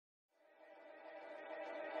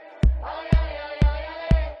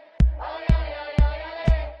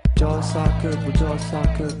choice I could,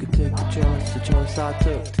 could take the choice I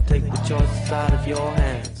took to take the choices out of your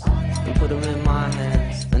hands and put them in my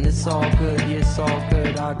hands. And it's all good, yeah, it's all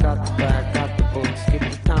good. I got the bag, got the book, skip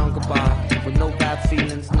the town goodbye with no bad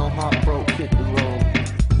feelings, no heartbroke, hit the road.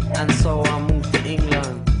 And so I moved to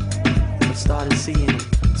England and started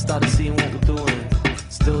seeing what we're doing,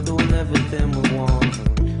 still doing everything we want.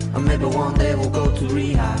 And maybe one day we'll go to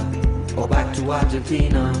rehab or back to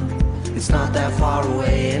Argentina. It's not that far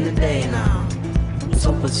away in the day now.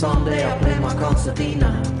 So for someday I'll play my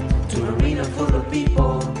concertina to an arena full of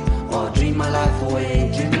people, or dream my life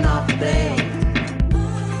away, dreaming of the day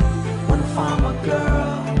when I find my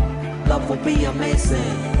girl. Love will be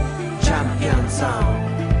amazing, champion sound.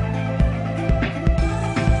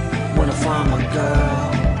 When I find my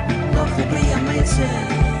girl, love will be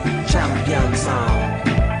amazing, champion sound.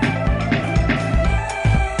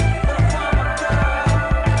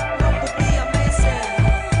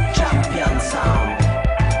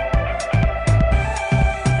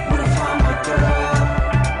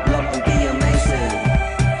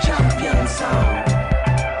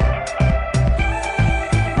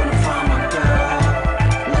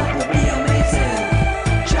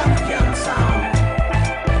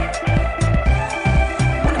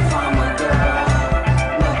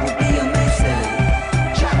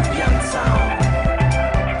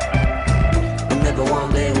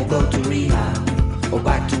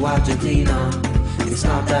 Argentina, it's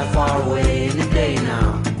not that far away in the day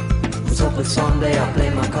now. Let's hope that someday I'll play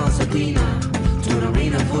my concertina to an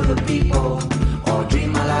arena full of people, or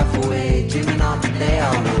dream my life away, dreaming of the day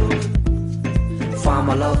I would find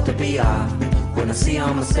my love to be out. When I see her,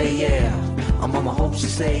 I'ma say yeah. I'm on my hope she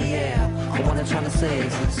say yeah. I wanna try to say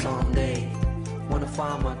is that someday when I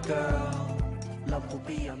find my girl, love will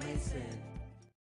be amazing.